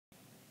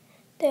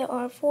There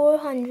are 4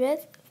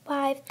 hundredths,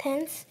 5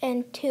 tenths,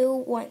 and 2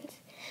 ones,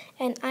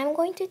 and I'm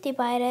going to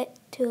divide it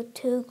to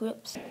 2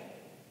 groups.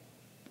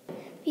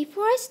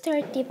 Before I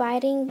start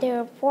dividing,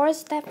 there are 4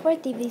 steps for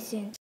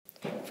division.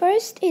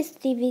 First is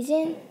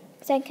division,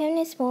 second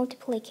is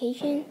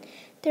multiplication,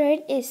 third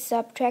is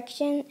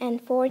subtraction,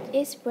 and fourth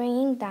is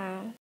bringing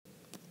down.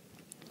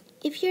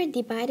 If you're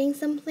dividing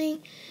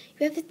something,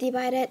 you have to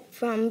divide it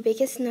from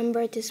biggest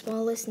number to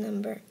smallest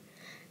number.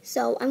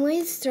 So I'm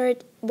going to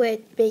start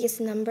with biggest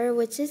number,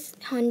 which is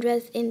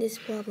hundredths in this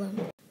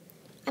problem.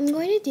 I'm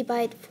going to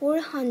divide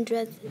 4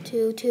 hundredths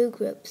to 2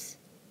 groups.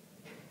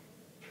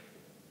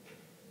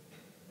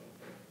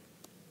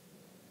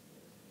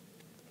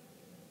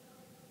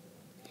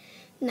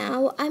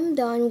 Now I'm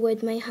done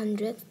with my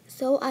hundredths,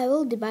 so I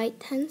will divide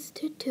tenths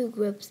to 2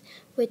 groups,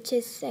 which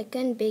is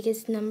second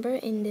biggest number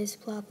in this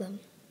problem.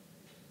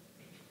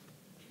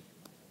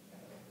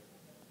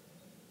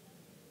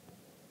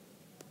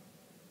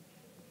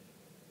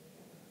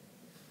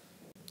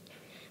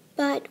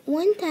 But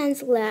 1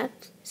 tenth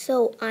left,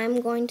 so I'm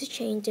going to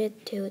change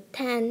it to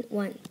 10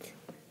 ones.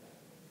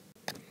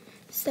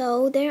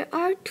 So there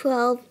are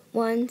 12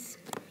 ones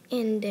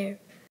in there.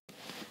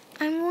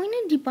 I'm going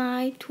to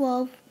divide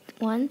 12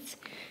 ones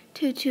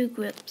to 2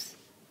 groups.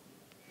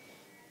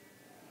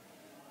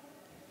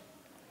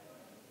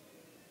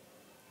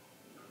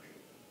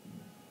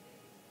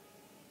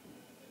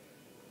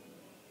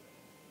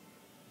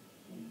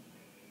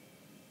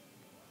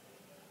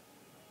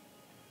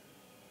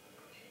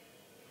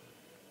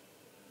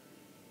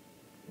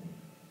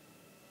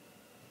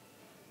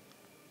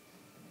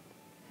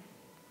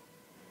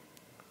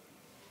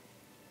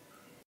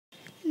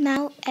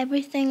 Now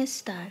everything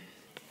is done.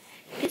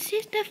 This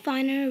is the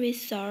final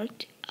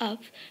result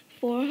of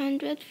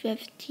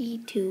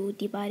 452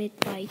 divided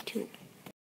by 2.